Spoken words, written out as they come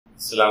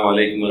السلام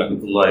عليكم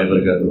ورحمة الله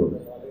وبركاته.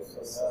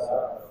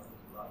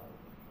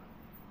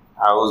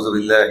 أعوذ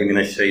بالله من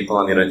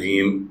الشيطان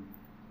الرجيم.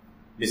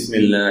 بسم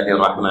الله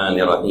الرحمن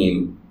الرحيم.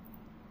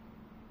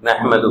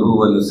 نحمده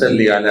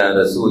ونصلي على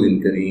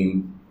رسول كريم.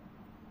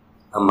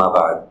 أما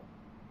بعد.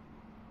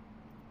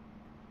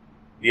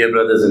 Dear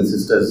brothers and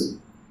sisters,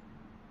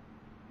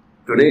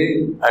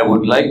 today I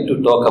would like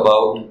to talk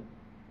about,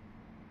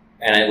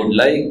 and I would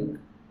like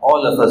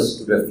all of us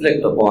to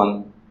reflect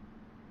upon,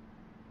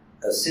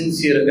 a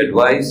sincere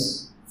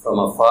advice from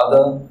a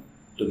father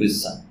to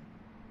his son.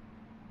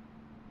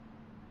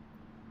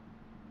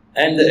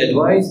 And the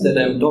advice that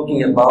I am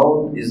talking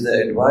about is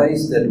the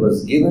advice that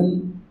was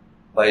given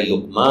by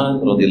Luqman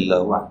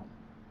radiallahu anhu.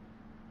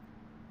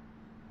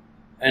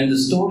 And the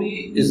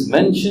story is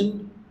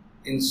mentioned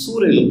in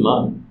Surah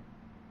Luqman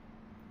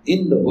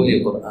in the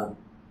Holy Quran.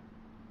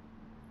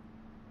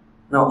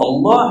 Now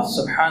Allah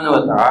subhanahu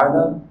wa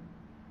ta'ala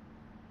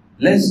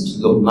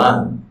blessed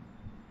Luqman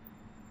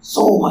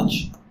so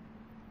much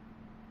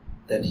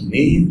that He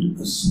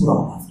made a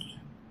surah after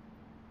him.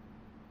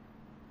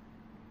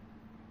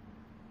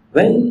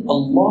 When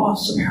Allah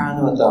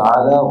subhanahu wa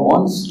ta'ala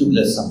wants to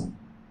bless someone,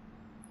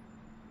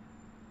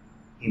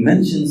 He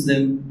mentions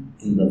them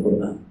in the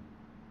Quran.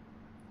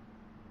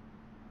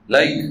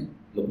 Like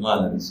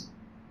Luqman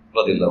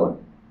radiallahu anhu,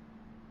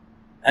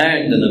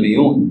 and the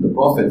Nabiyyun, the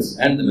prophets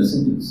and the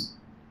messengers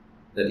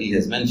that He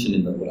has mentioned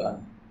in the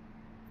Quran.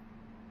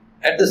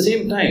 At the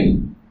same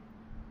time,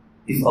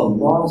 if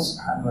Allah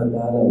subhanahu wa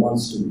ta'ala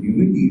wants to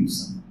humiliate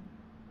someone,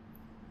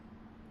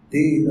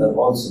 they are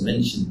also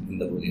mentioned in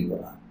the Holy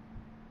Quran.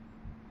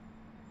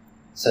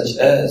 Such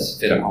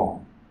as Fir'aun,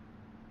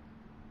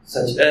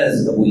 such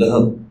as Abu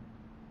Lahab.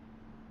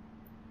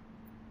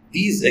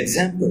 These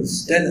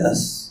examples tell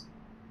us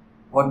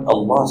what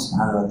Allah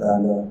subhanahu wa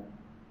ta'ala,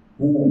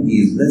 whom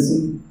He is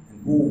blessing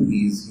and whom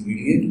He is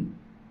humiliating.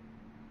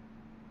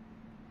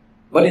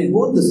 But in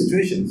both the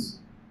situations,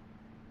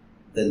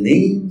 the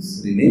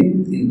names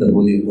remained in the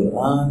Holy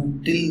Quran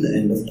till the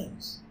end of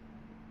times.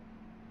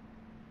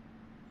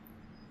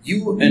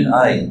 You and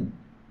I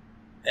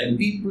and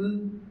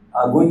people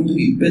are going to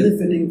be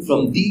benefiting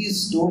from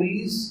these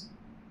stories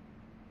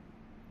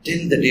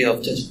till the day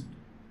of judgment.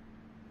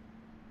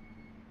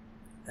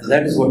 And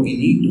that is what we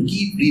need to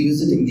keep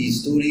revisiting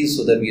these stories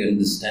so that we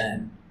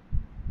understand,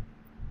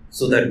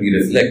 so that we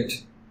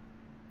reflect.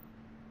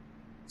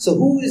 So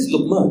who is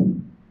Luqman?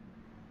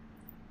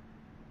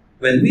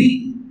 When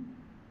we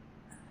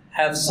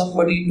have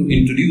somebody to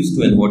introduce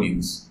to an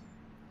audience,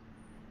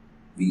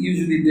 we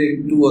usually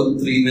take 2 or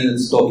 3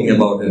 minutes talking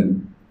about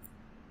him,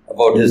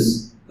 about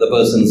the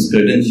person's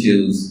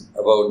credentials,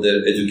 about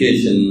their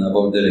education,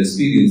 about their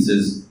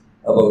experiences,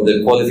 about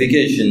their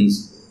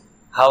qualifications,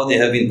 how they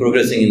have been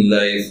progressing in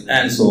life,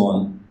 and so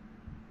on.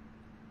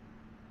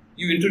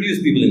 You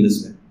introduce people in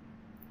this way.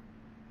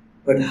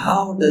 But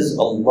how does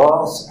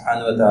Allah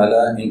subhanahu wa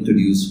ta'ala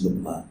introduce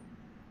Luqman?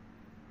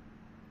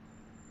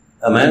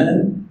 A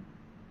man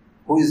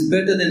who is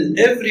better than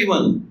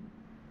everyone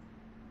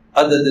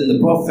other than the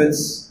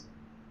prophets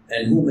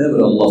and whomever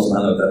Allah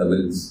subhanahu wa ta'ala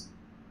wills.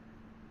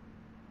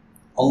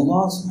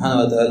 Allah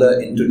subhanahu wa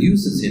ta'ala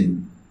introduces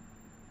him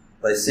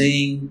by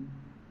saying,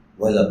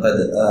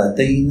 وَلَقَدْ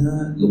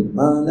آتَيْنَا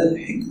لُقْمَانَ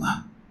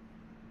الْحِكْمَةِ.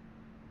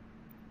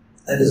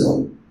 That is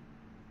all.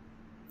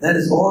 That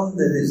is all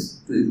there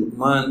is to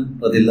Luqman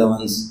radiallahu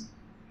anhu's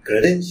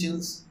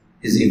credentials,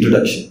 his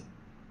introduction.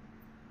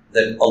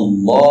 That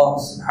Allah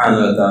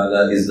subhanahu wa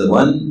ta'ala is the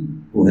one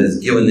who has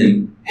given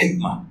him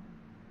hikmah.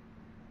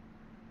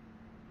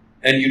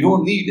 And you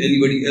don't need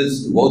anybody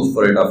else to vouch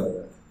for it after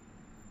that.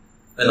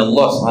 And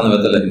Allah subhanahu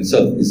wa ta'ala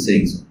Himself is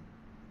saying so.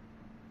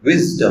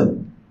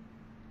 Wisdom.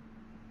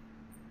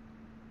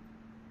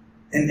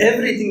 And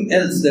everything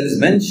else that is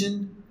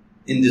mentioned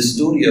in this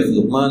story of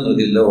Luqman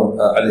radiallahu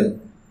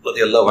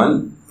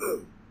anhu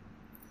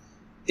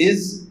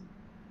is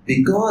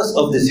because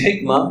of this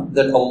hikmah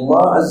that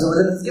Allah azza wa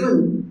jalla has given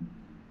him.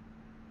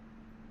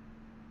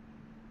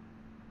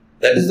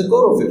 That is the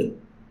core of it.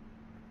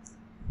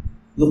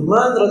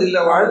 Luqman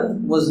radiallahu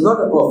anhu was not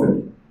a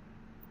prophet.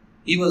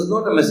 He was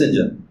not a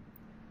messenger.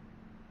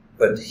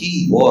 But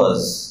he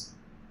was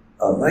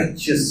a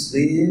righteous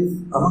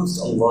slave amongst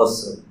Allah's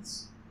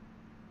servants.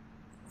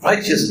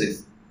 Righteous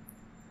slave.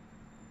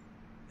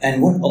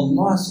 And what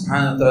Allah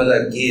subhanahu wa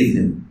ta'ala gave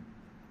him,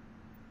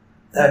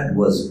 that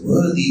was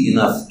worthy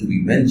enough to be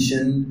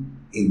mentioned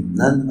in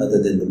none other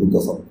than the book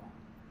of Allah.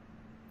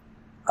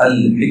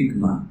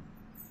 Al-Hikmah.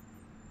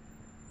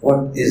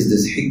 What is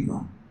this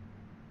hikmah?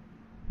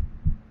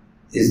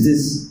 Is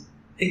this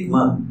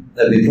hikmah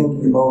that we're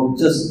talking about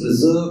just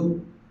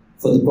reserved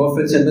for the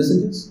prophets and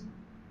messengers?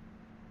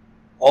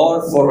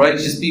 Or for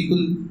righteous people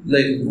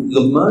like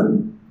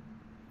Luqman?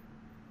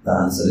 The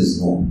answer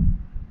is no.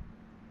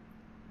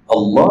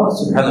 Allah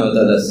subhanahu wa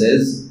ta'ala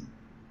says,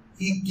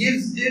 He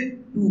gives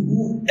it to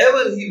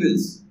whoever He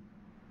wills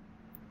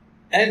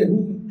and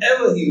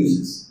whomever He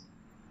wishes.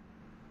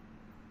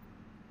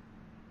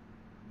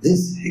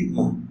 This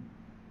hikmah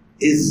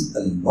is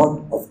a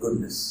lot of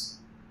goodness.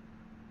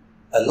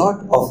 a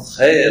lot of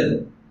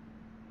khair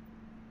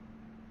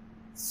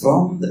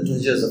from the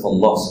treasures of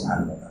Allah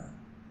subhanahu wa ta'ala.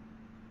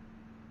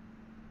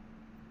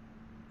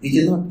 We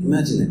cannot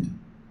imagine it.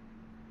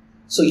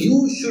 So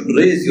you should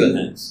raise your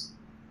hands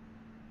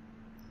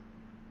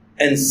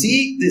and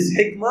seek this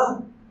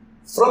hikmah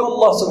from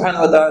Allah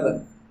subhanahu wa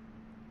ta'ala.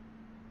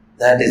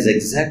 That is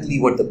exactly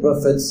what the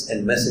prophets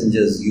and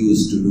messengers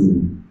used to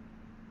do.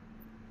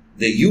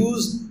 They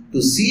used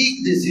to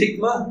seek this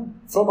hikmah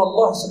from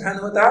Allah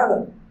subhanahu wa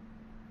ta'ala.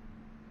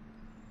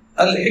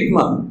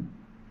 Al-hikmah,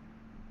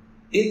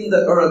 in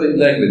the Arabic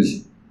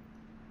language,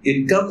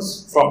 it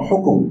comes from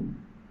hukum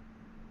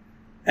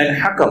and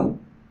hakam.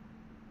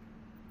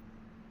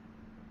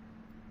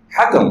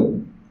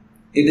 Hakam,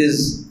 it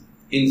is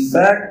in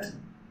fact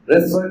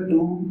referred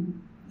to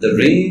the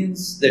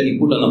reins that you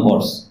put on a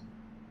horse.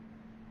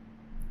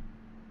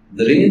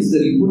 The reins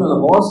that you put on a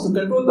horse to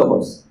control the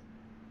horse.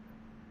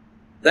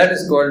 That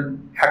is called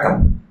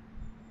hakam.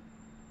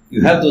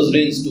 You have those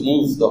reins to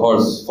move the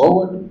horse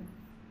forward,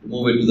 to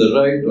move it to the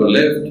right or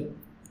left,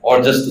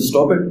 or just to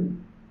stop it.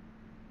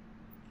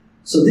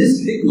 So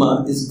this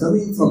hikmah is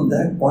coming from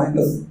that point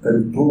of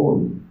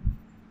control.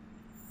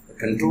 The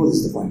control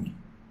is the point.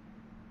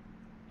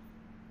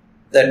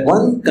 That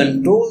one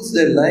controls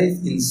their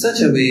life in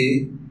such a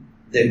way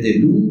that they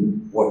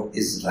do what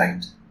is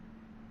right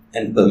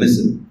and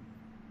permissible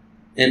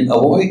and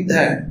avoid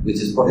that which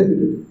is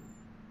prohibited.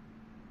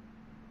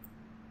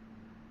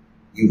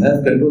 You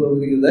have control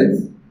over your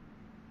life?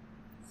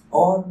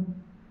 Or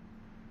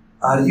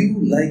are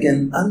you like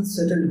an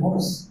unsettled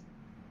horse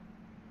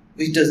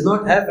which does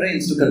not have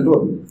reins to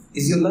control?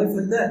 Is your life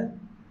like that?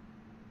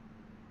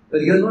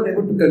 Where you are not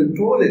able to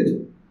control it.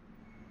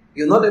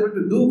 You are not able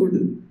to do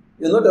good.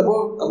 You are not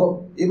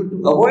able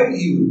to avoid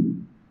evil.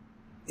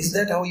 Is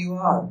that how you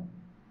are?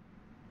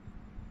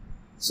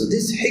 So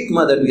this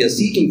hikmah that we are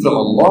seeking from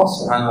Allah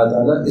subhanahu wa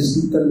ta'ala is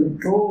to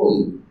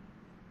control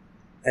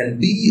and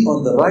be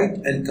on the right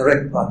and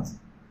correct path.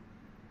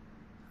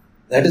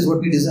 That is what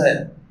we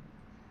desire.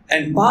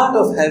 And part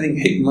of having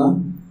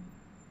hikmah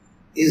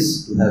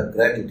is to have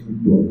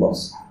gratitude to Allah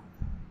subhanahu wa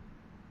ta'ala.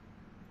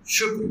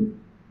 Shukr.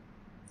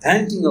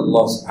 Thanking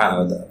Allah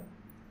subhanahu wa ta'ala.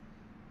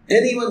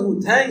 Anyone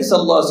who thanks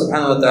Allah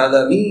subhanahu wa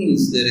ta'ala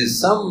means there is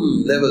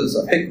some levels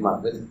of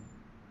hikmah with him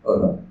or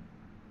her.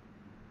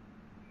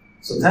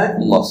 So thank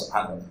Allah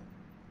subhanahu wa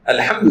ta'ala.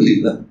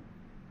 Alhamdulillah.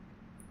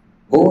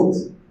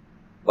 Both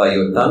by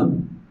your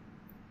tongue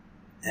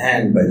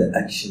and by the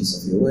actions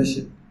of your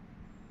worship.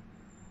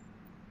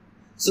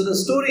 So the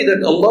story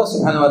that Allah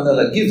subhanahu wa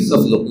ta'ala gives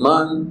of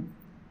Luqman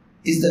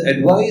is the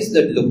advice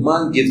that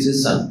Luqman gives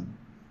his son.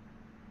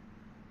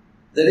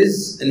 There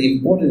is an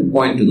important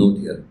point to note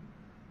here.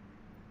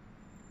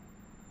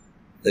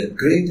 The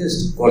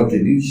greatest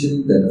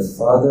contribution that a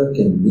father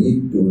can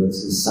make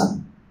towards his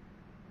son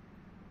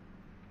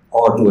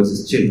or towards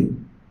his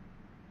children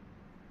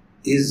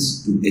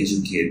is to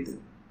educate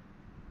them,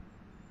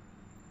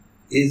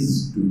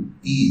 is to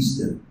teach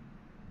them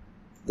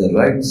the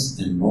rights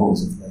and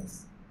norms of life.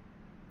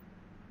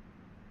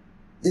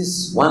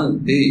 This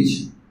one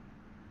page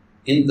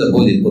in the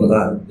Holy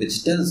Quran,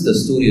 which tells the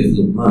story of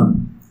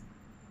Luqman,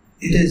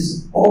 it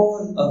is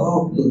all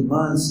about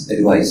Luqman's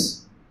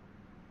advice,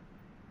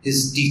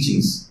 his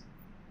teachings,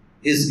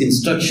 his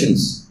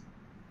instructions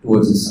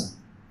towards his son.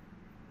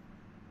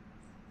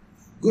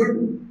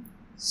 Good,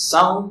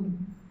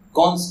 sound,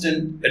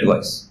 constant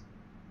advice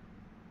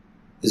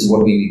is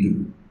what we need to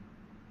do.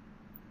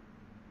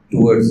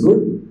 Towards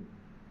good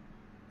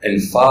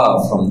and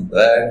far from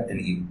bad and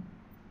evil.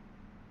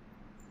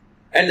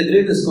 And the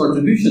greatest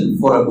contribution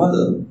for a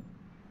mother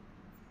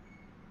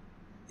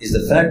is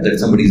the fact that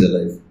somebody is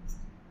alive.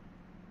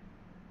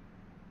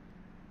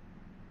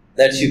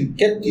 That she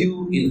kept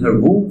you in her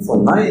womb for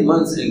 9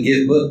 months and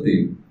gave birth to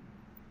you.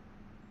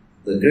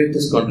 The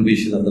greatest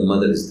contribution of the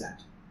mother is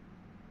that.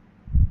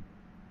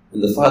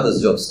 And the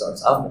father's job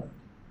starts after that.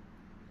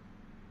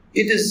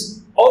 It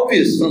is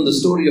obvious from the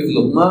story of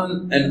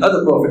Luqman and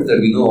other prophets that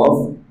we know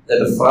of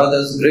that a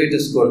father's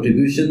greatest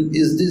contribution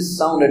is this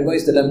sound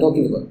advice that I am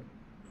talking about.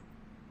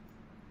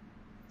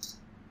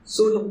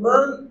 So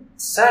Luqman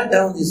sat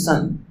down his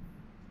son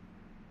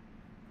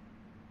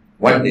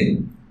one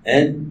day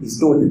and he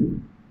told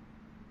him,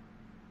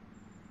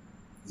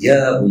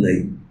 Ya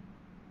Bunay,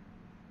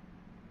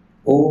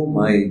 O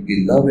my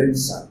beloved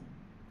son.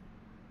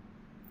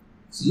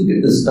 So look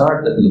at the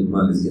start that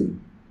Luqman is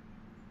giving.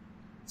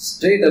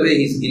 Straight away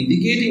he is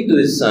indicating to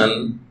his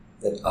son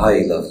that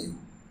I love you.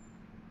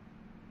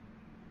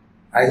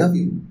 I love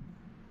you.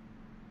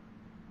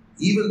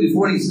 Even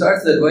before he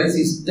starts the advice,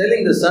 he is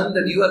telling the son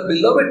that you are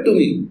beloved to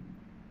me.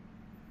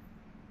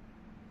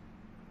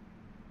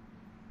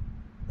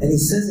 And he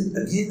says it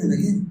again and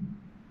again.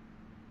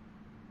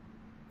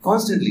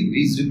 Constantly.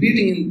 He is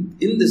repeating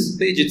in this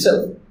page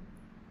itself.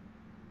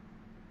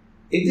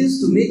 It is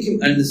to make him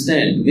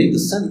understand, to make the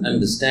son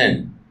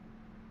understand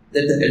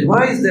that the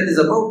advice that is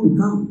about to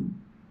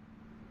come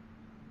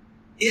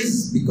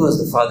is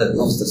because the father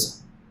loves the son.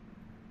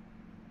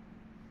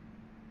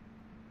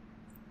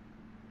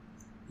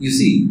 You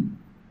see,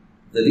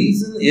 The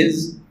reason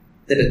is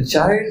that a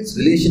child's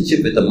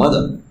relationship with a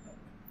mother,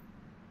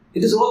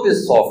 it is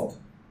always soft,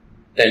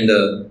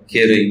 tender,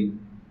 caring,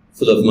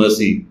 full of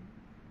mercy.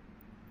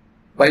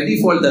 By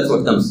default, that's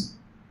what comes.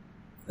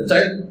 The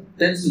child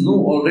tends to know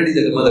already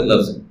that the mother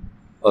loves him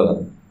or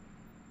her.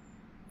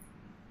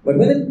 But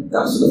when it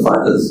comes to the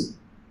fathers,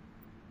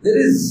 there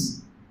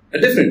is a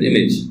different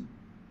image.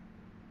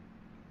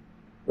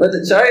 Where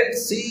the child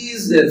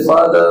sees their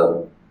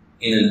father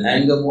in an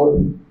anger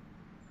mode,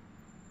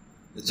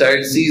 the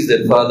child sees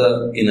their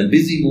father in a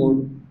busy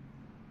mode,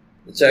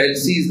 the child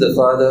sees the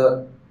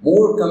father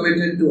more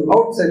committed to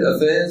outside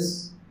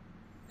affairs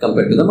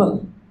compared to the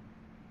mother.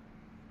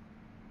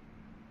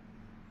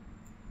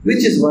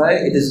 Which is why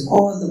it is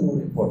all the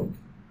more important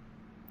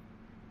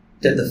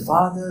that the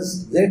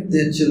fathers let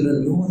their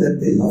children know that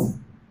they love.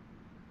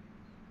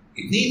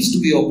 It needs to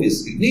be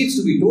obvious. It needs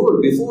to be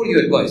told before you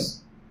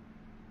advise.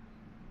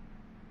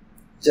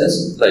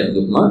 Just like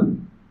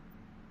Luqman.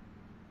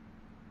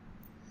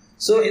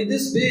 So in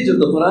this page of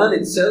the Quran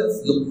itself,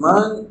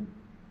 Luqman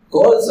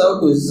calls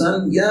out to his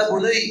son, Ya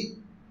Bunay,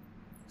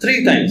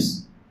 3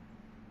 times.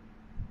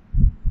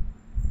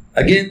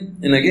 Again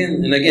and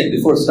again and again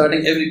before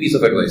starting every piece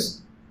of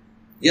advice.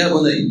 Ya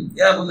Bunay,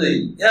 Ya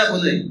Bunay, Ya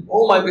Bunay,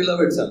 oh my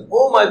beloved son,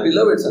 oh my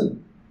beloved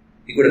son.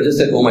 He could have just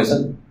said, oh my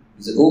son.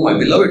 He said, oh my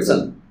beloved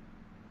son,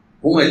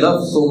 whom I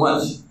love so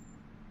much.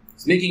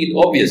 He's making it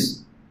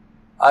obvious.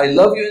 I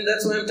love you and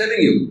that's why I'm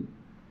telling you.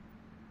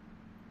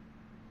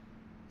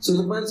 So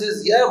Luqman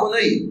says, Ya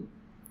Bunay.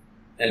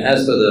 And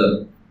as per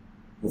the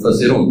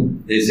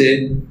Mufassirun, they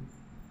say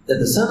that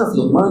the son of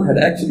Luqman had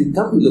actually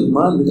come to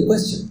Luqman with a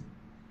question.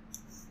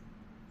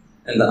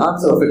 And the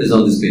answer of it is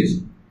on this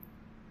page.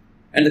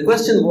 And the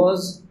question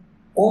was,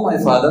 oh my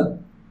father,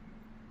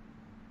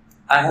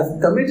 I have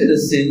committed a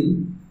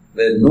sin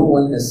where no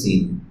one has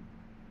seen me.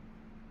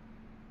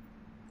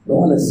 No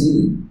one has seen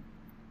me.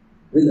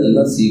 Will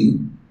Allah see me?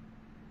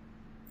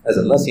 Has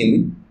Allah seen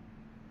me?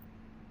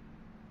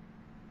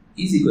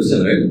 Easy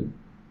question, right?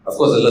 Of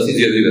course Allah sees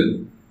you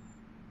everywhere.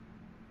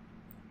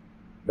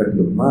 But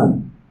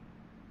Luqman,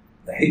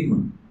 the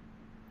hikmah,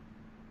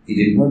 he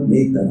did not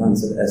make the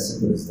answer as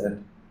simple as that.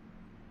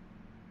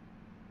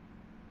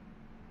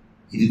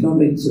 He did not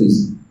make it so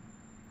easy.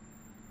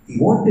 He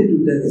wanted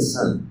to tell his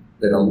son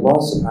that Allah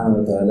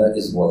subhanahu wa ta'ala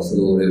is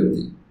watchful over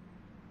everything.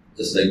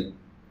 Just like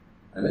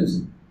I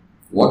mentioned.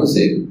 He wanted to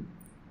say it.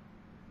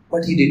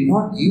 But he did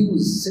not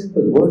use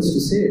simple words to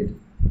say it.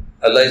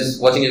 Allah is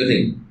watching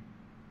everything.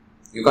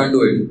 You can't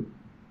do it.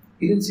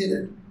 He didn't say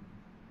that.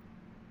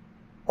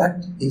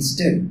 But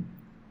instead,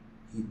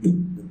 he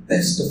took the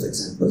best of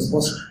examples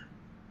possible.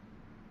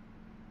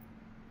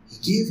 He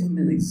gave him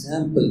an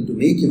example to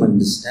make him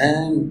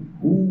understand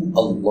who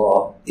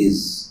Allah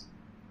is.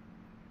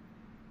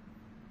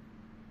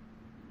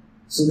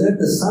 So that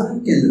the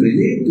son can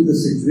relate to the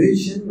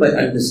situation by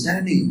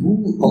understanding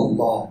who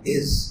Allah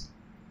is.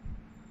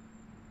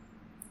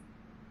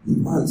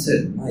 Luqman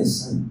said, my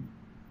son,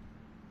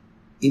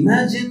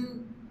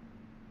 imagine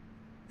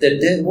that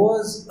there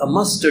was a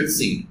mustard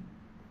seed.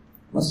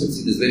 Mustard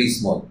seed is very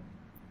small.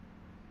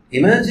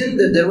 Imagine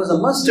that there was a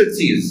mustard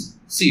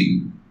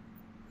seed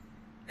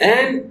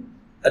and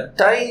a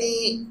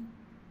tiny,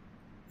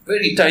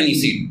 very tiny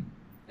seed.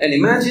 And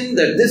imagine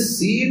that this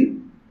seed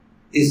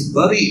is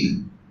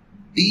buried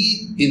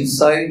deep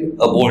inside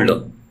a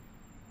boulder.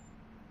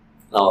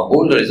 Now a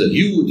boulder is a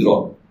huge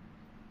rock.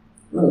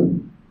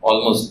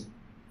 Almost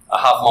a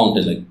half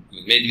mountain, like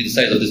maybe the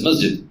size of this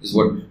masjid is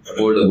what a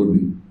boulder would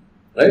be.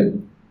 Right?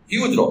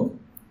 Huge rock.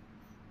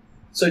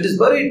 So it is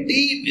buried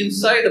deep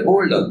inside a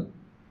boulder.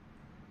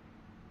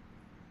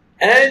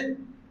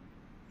 And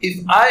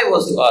if I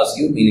was to ask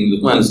you, meaning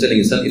Luqman is telling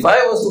his son, if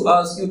I was to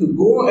ask you to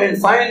go and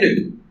find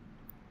it,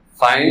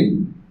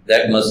 find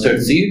that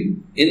mustard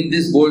seed in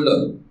this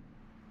boulder.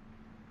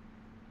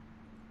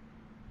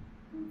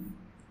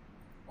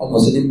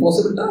 Almost an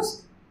impossible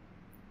task.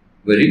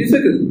 Very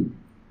difficult.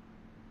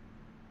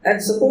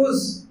 And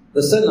suppose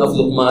the son of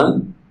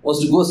Luqman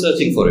was to go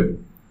searching for it.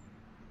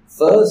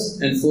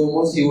 First and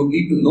foremost, he would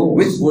need to know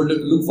which boulder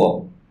to look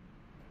for.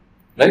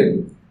 Right?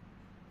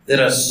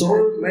 There are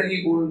so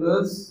many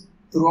boulders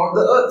throughout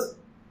the earth.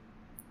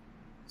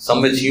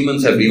 Some which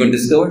humans have even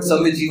discovered,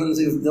 some which humans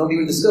have not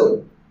even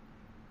discovered.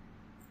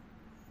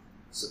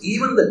 So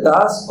even the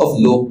task of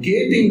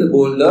locating the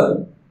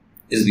boulder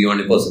is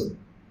beyond a person.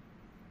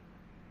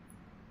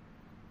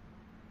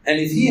 And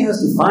if he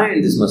has to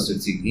find this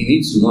mustard seed, he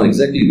needs to know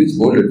exactly which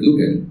boulder to look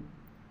at.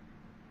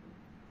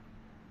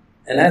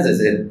 And as I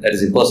said, that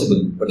is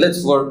impossible. But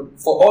let's, for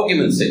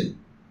argument's sake,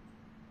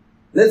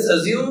 let's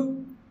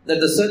assume that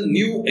the son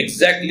knew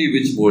exactly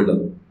which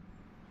boulder.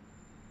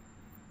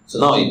 So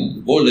now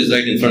the boulder is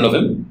right in front of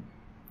him,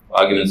 for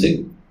argument's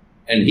sake,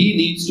 and he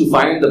needs to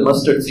find the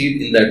mustard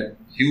seed in that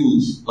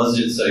huge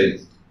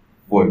masjid-sized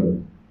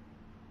boulder.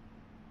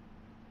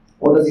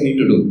 What does he need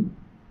to do?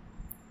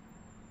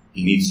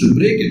 He needs to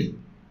break it.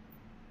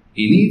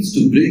 He needs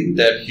to break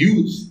that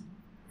huge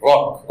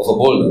rock of a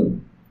boulder.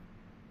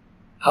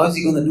 How is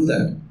he going to do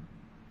that?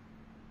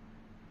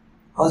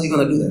 How's he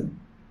going to do that?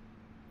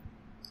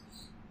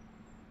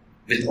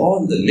 With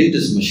all the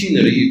latest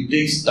machinery, it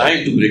takes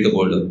time to break a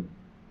boulder.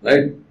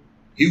 Right?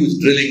 Huge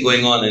drilling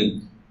going on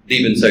and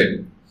deep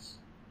inside.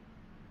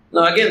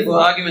 Now again, for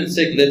argument's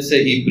sake, let's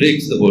say he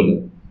breaks the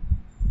boulder.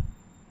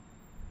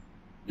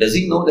 Does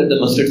he know that the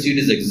mustard seed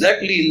is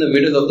exactly in the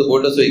middle of the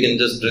boulder so he can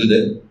just drill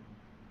there?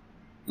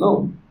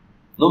 No.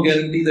 No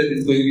guarantee that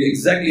it's going to be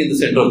exactly in the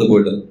center of the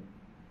boulder.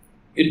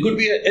 It could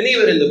be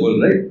anywhere in the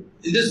boulder, right?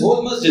 In this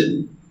whole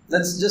masjid,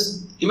 let's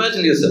just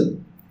imagine yourself.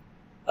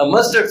 A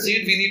mustard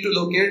seed we need to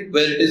locate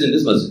where it is in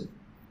this masjid.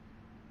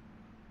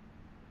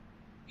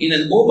 In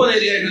an open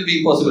area, it will be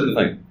impossible to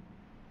find.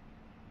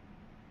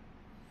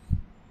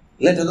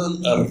 Let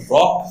alone a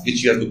rock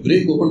which you have to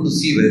break open to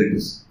see where it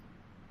is.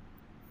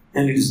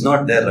 And it is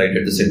not there right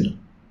at the center.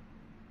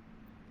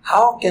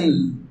 How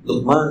can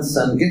Luqman's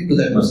son get to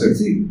that mustard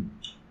seed?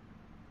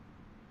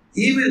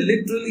 He will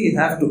literally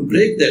have to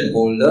break that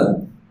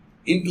boulder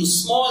into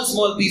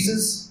small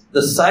pieces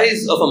the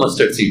size of a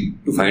mustard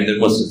seed to find that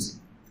mustard seed.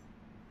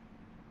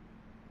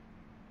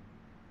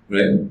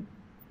 Right?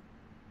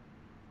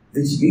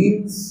 Which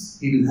means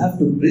he will have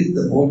to break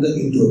the boulder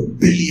into 1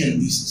 billion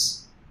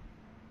pieces.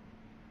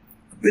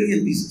 1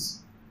 billion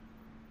pieces.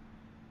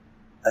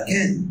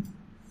 Again,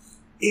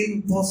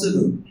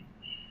 impossible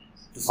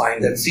to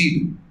find that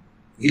seed.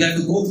 He'll have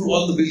to go through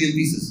all the 1 billion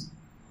pieces.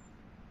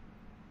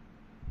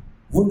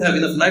 Won't have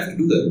enough life to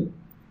do that.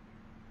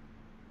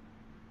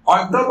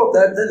 On top of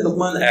that, then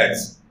Luqman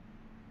adds.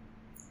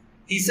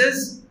 He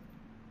says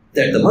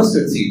that the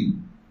mustard seed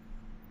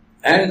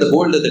and the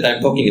boulder that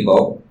I'm talking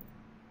about,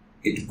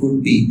 it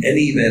could be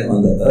anywhere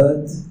on the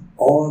earth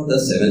or the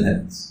 7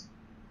 heavens.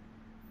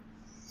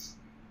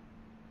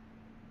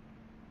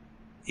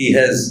 He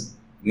has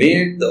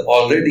made the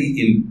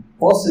already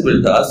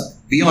impossible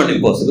task beyond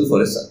impossible for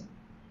his son.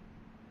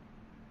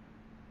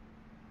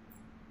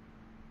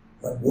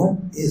 But what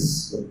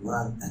is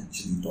Luqman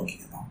actually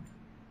talking about?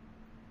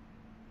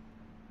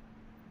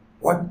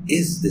 What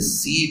is the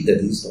seed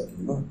that he's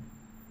talking about?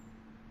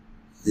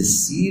 The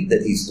seed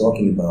that he's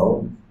talking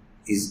about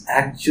is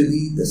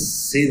actually the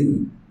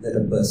sin that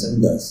a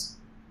person does.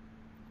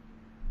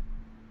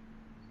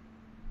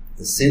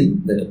 The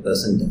sin that a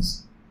person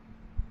does.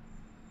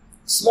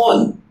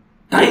 Small,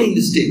 tiny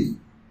mistake,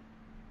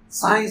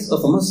 size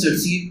of a mustard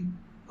seed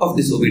of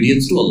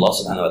disobedience to Allah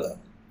subhanahu wa ta'ala.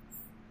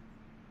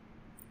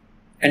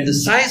 And the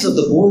size of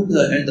the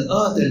boulder and the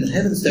earth and the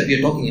heavens that we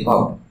are talking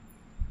about,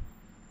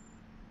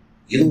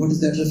 you know what is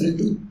that referring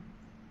to?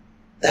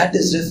 That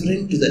is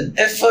referring to the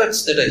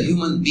efforts that a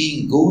human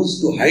being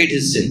goes to hide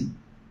his sin.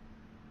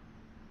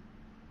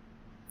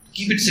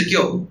 Keep it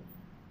secure.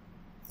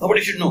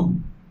 Nobody should know.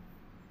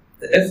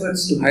 The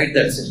efforts to hide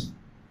that sin,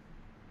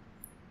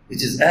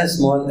 which is as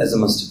small as a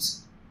mustard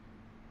seed.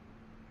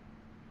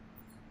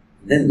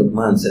 Then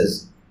Luqman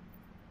says,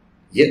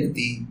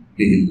 Yakti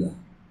bihillah.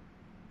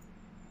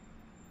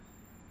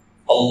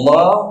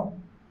 Allah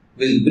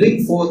will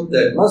bring forth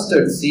that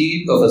mustard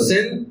seed of a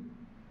sin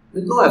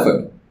with no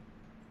effort.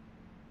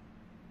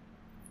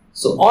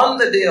 So on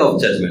the day of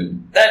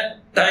judgment, that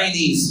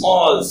tiny,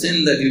 small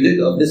sin that you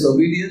did of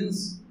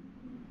disobedience,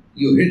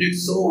 you hid it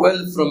so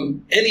well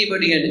from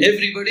anybody and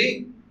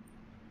everybody,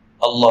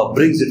 Allah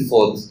brings it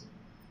forth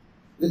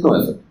with no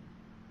effort.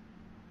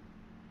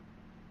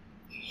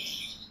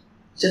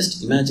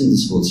 Just imagine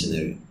this whole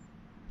scenario.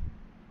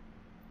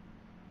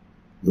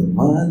 The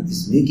man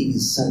is making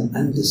his son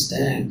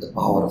understand the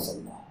power of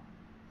Allah.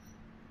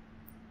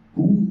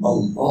 Who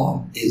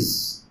Allah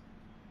is.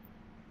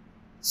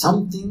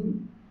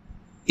 Something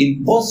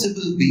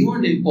impossible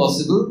beyond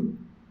impossible,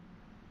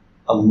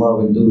 Allah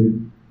will do it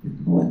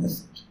with no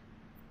effort.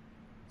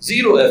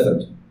 Zero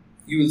effort.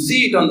 You will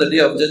see it on the day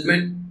of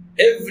judgment,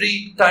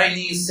 every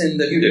tiny sin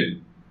that you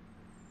did.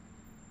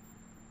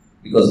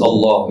 Because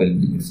Allah will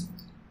bring it forth.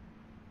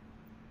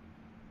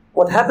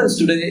 What happens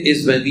today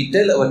is when we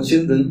tell our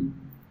children,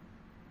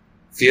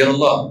 fear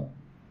Allah,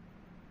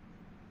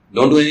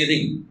 don't do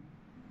anything,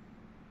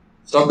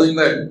 stop doing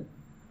bad.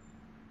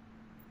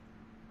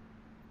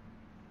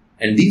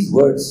 And these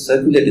words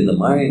circulate in the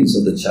minds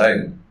of the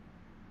child.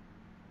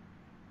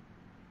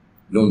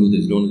 Don't do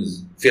this, don't do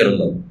this, fear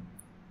Allah.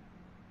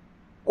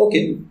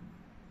 Okay,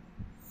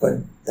 but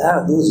there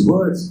are those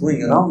words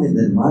going around in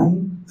their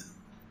mind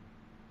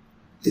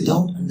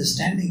without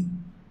understanding.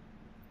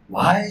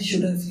 Why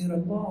should I fear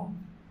Allah?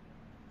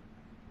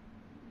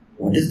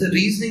 What is the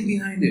reasoning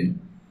behind it?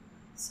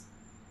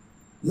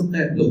 Look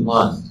at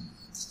Luqman.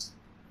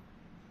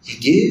 He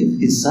gave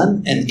his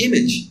son an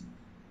image,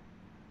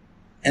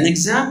 an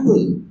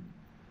example,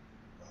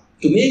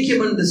 to make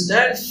him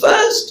understand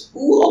first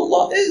who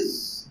Allah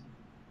is.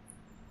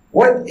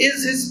 What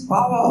is His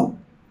power?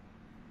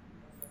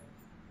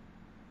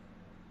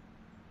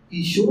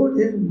 He showed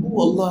him who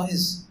Allah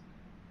is.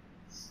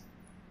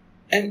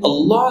 And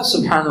Allah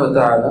subhanahu wa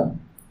ta'ala,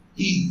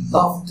 He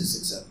loved this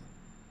example.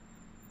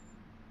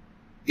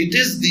 It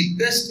is the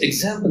best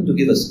example to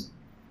give us.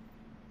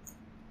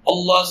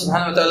 Allah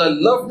subhanahu wa ta'ala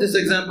loved this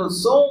example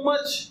so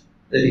much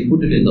that He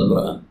put it in the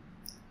Quran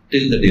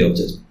till the day of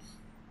judgment.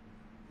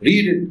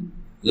 Read it,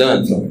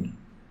 learn from it.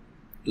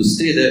 To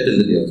stay there till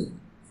the day of Qiyamah.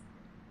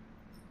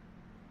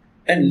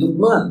 And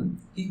Luqman,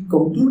 he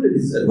concluded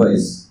his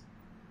advice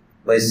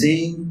by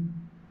saying,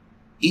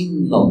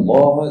 Inna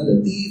Allah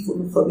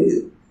latifun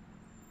khabir.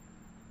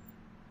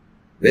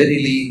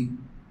 Verily,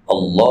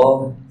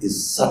 Allah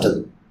is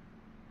subtle.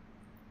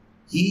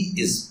 He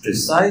is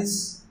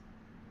precise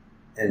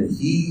and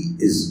He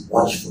is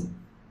watchful.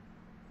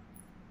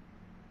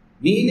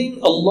 Meaning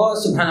Allah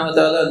subhanahu wa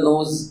ta'ala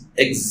knows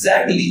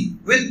exactly,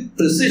 with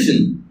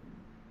precision,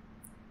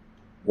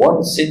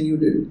 what sin you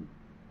did,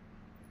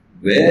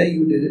 where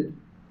you did it,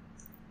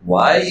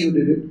 why you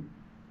did it,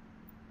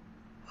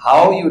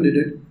 how you did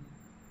it,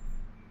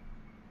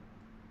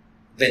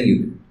 when you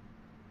did it.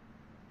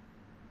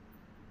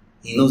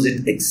 He knows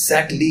it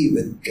exactly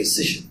with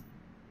precision.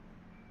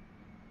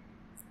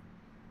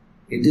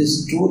 It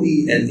is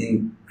truly an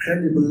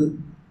incredible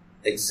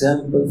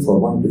example for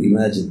one to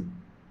imagine.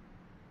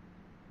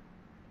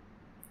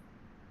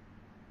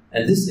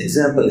 And this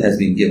example has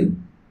been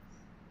given.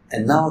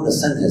 And now the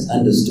son has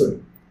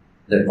understood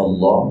that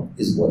Allah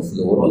is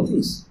watchful over all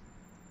things.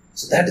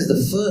 So that is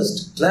the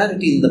first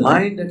clarity in the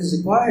mind that is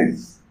required.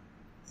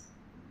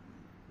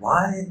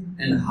 Why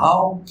and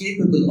how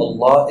capable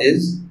Allah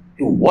is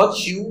to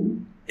watch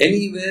you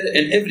anywhere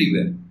and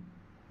everywhere.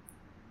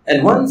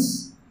 And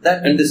once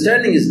that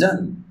understanding is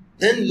done,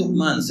 then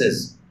Luqman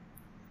says,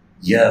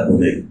 Ya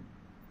bunay,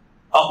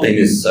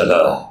 aqimis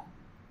salah.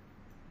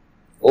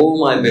 O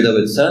my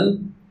beloved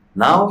son,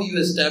 now you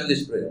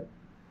establish prayer.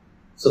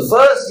 So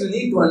first you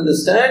need to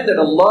understand that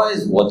Allah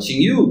is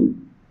watching you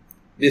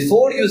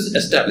before you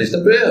establish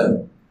the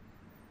prayer.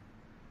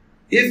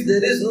 If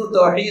there is no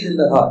tawheed in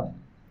the heart,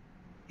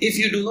 if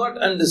you do not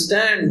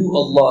understand who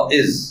Allah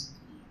is,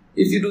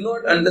 if you do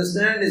not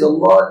understand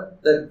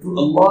that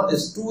Allah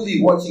is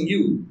truly watching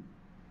you,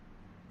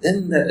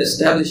 then that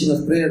establishing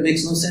of prayer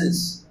makes no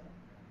sense.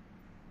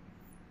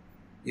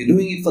 You're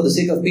doing it for the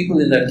sake of people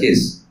in that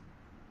case.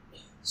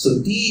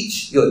 So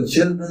teach your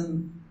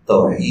children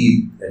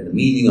Tawheed and the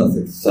meaning of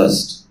it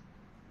first.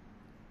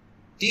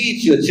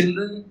 Teach your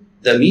children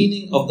the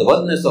meaning of the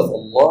oneness of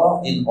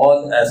Allah in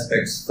all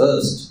aspects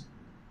first.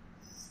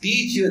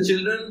 Teach your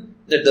children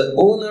that the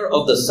owner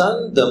of the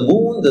sun, the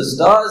moon, the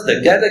stars,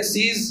 the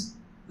galaxies,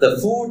 the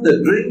food,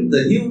 the drink,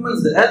 the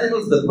humans, the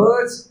animals, the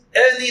birds,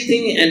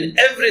 anything and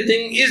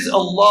everything is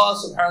Allah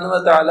subhanahu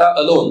wa ta'ala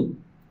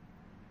alone.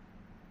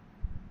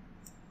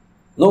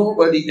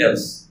 Nobody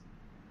else.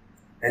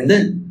 And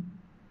then,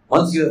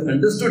 once you have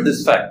understood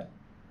this fact,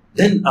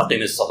 then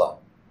aqim as-salah.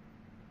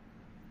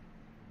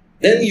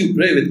 Then you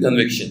pray with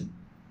conviction.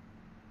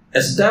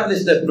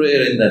 Establish that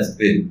prayer in that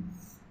way.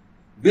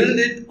 Build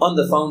it on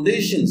the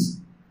foundations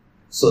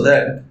so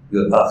that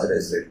your akhirah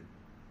is ready.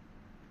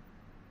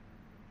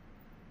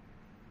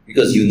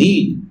 Because you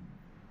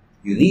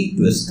need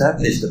to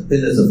establish the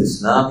pillars of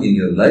Islam in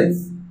your life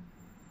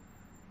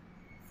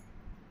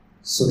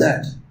so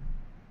that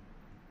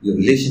your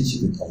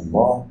relationship with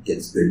Allah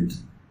gets built.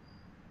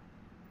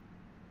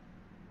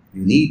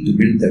 You need to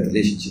build that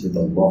relationship with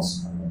Allah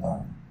subhanahu wa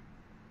ta'ala.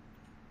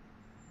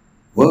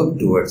 Work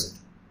towards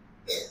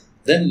it.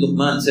 Then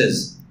Luqman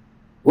says,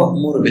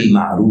 وَأْمُرْ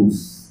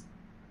بِالْمَعْرُوفِ.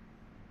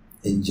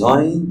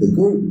 Enjoin the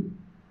good.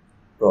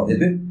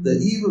 Prohibit the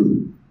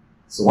evil.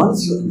 So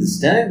once you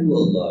understand who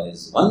Allah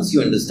is, once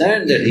you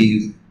understand that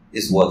He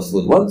is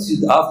watchful,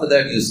 after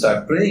that you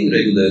start praying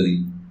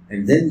regularly,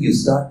 and then you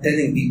start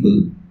telling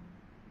people,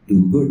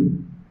 do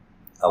good,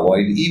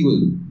 avoid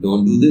evil,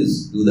 don't do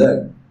this, do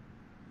that.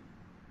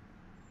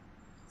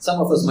 Some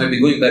of us might be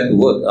going back to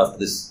work after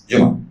this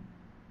Juma.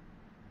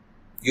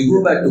 You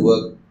go back to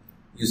work,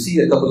 you see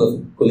a couple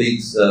of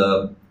colleagues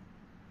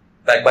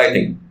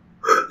backbiting.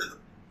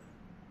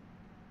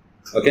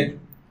 Okay?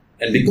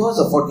 And because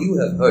of what you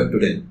have heard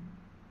today,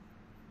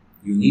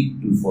 you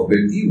need to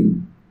forbid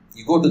evil.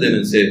 You go to them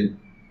and say,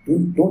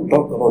 don't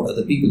talk about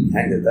other people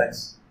behind their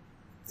backs.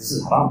 This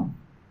is haram.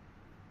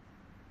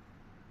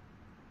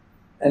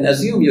 And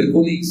assume your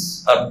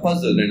colleagues are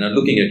puzzled and are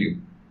looking at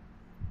you.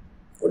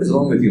 What is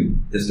wrong with you?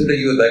 Yesterday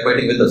you were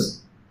backbiting with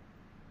us.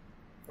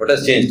 What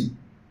has changed?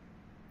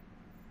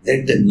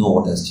 Let them know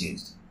what has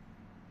changed.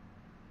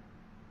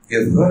 You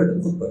have heard a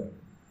khutbah.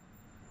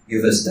 You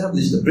have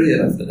established the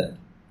prayer after that.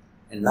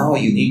 And now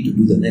you need to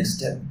do the next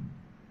step,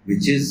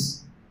 which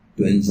is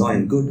to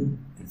enjoin good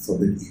and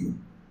forbid evil.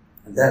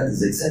 And that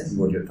is exactly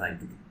what you're trying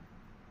to do.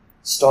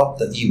 Stop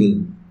the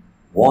evil,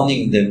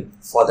 warning them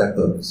for that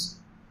purpose.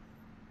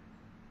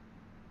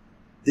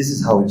 This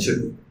is how it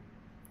should be.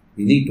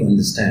 We need to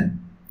understand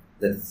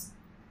that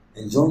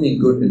enjoining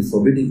good and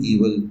forbidding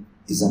evil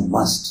is a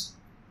must.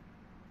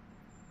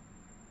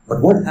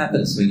 But what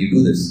happens when you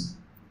do this?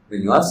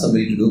 When you ask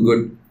somebody to do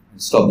good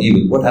and stop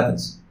evil, what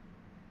happens?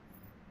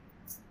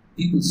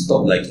 People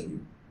stop liking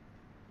you.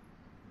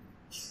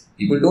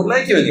 People don't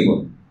like you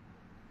anymore.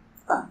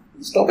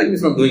 It's stopping me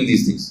from doing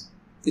these things,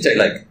 which I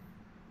like.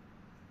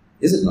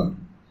 Is it not?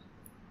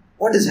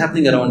 What is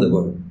happening around the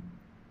world?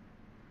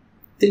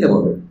 Think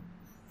about it.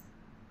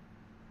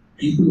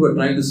 People who are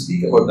trying to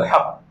speak about the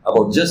haqq,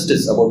 about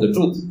justice, about the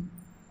truth,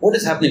 what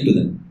is happening to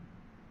them?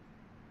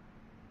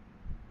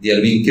 They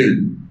are being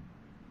killed.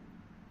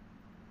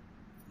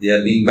 They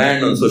are being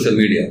banned on social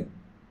media.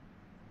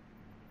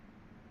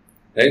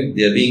 Right?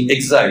 They are being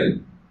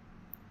exiled.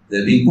 They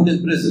are being put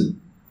in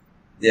prison.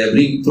 They are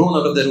being thrown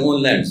out of their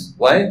own lands.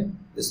 Why?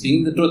 They're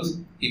speaking the truth.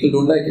 People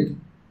don't like it.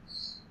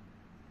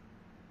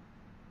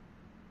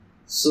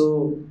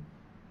 So,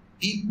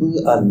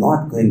 people are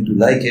not going to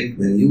like it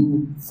when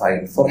you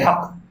fight for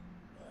haqq.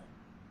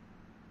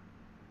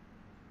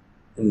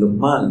 And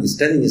Luqman is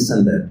telling his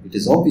son that it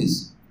is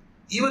obvious.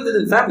 Even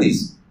within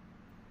families.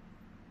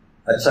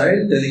 A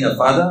child telling a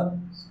father,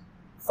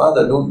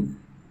 Father, don't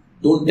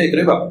take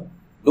riba.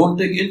 Don't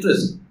take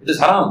interest. It is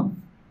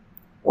haram.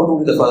 What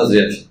would be the father's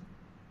reaction?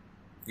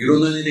 You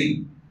don't know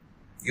anything.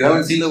 You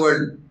haven't seen the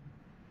world.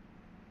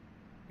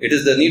 It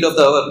is the need of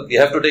the hour. We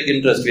have to take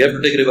interest. We have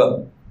to take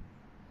riba.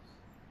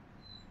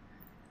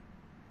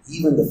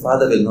 Even the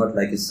father will not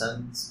like his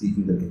son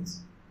speaking the truth.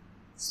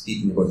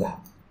 Speaking about the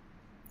haqq.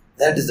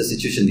 That is the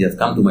situation we have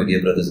come to, my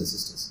dear brothers and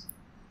sisters.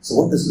 So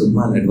what does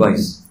Luqman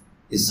advise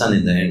his son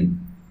in the end?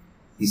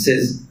 He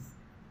says,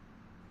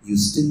 you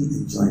still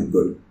enjoy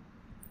good.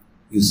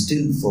 You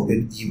still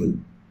forbid evil.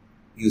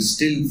 You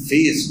still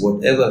face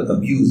whatever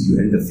abuse you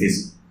end up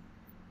facing.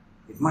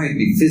 It might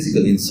be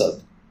physical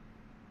insult.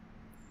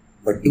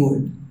 But do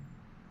it.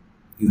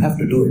 You have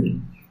to do it.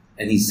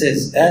 And he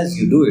says, as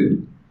you do it,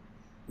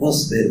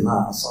 وَاصْبِرْ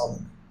مَا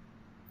أَصَابَكَ.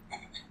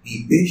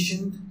 Be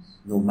patient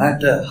no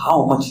matter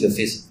how much you are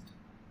facing it.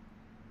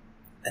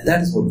 And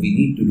that is what we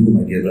need to do,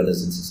 my dear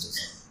brothers and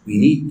sisters. We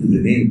need to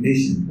remain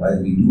patient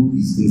while we do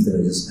these things that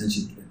I just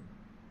mentioned today.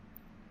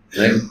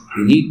 Right?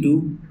 We need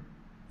to,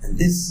 and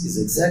this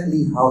is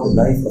exactly how the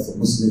life of a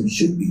Muslim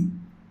should be.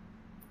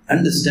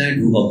 Understand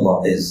who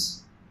Allah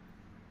is.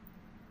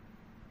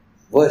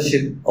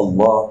 Worship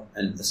Allah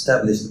and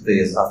establish the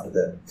prayers after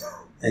that.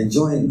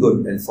 Enjoy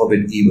good and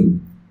forbid evil.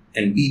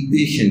 And be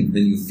patient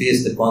when you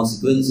face the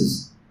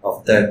consequences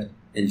of that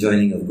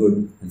enjoining of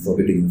good and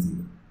forbidding of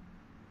evil.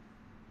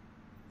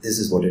 This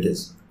is what it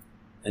is.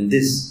 And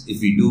this,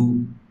 if we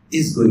do,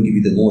 is going to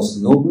be the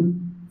most noble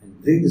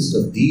and greatest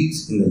of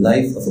deeds in the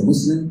life of a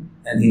Muslim,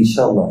 and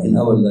inshallah in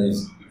our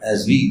lives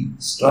as we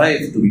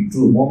strive to be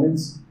true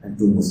Mu'mins and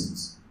true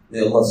Muslims.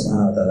 May Allah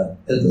subhanahu wa ta'ala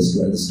help us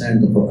to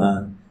understand the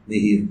Quran. May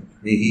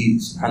He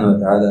subhanahu wa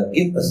ta'ala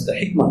give us the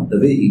hikmah the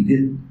way He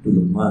did to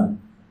Luqman.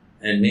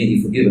 And may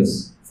He forgive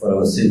us for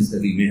our sins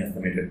that we may have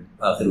committed.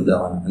 آخر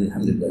دعوانا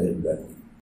الحمد لله رب العالمين.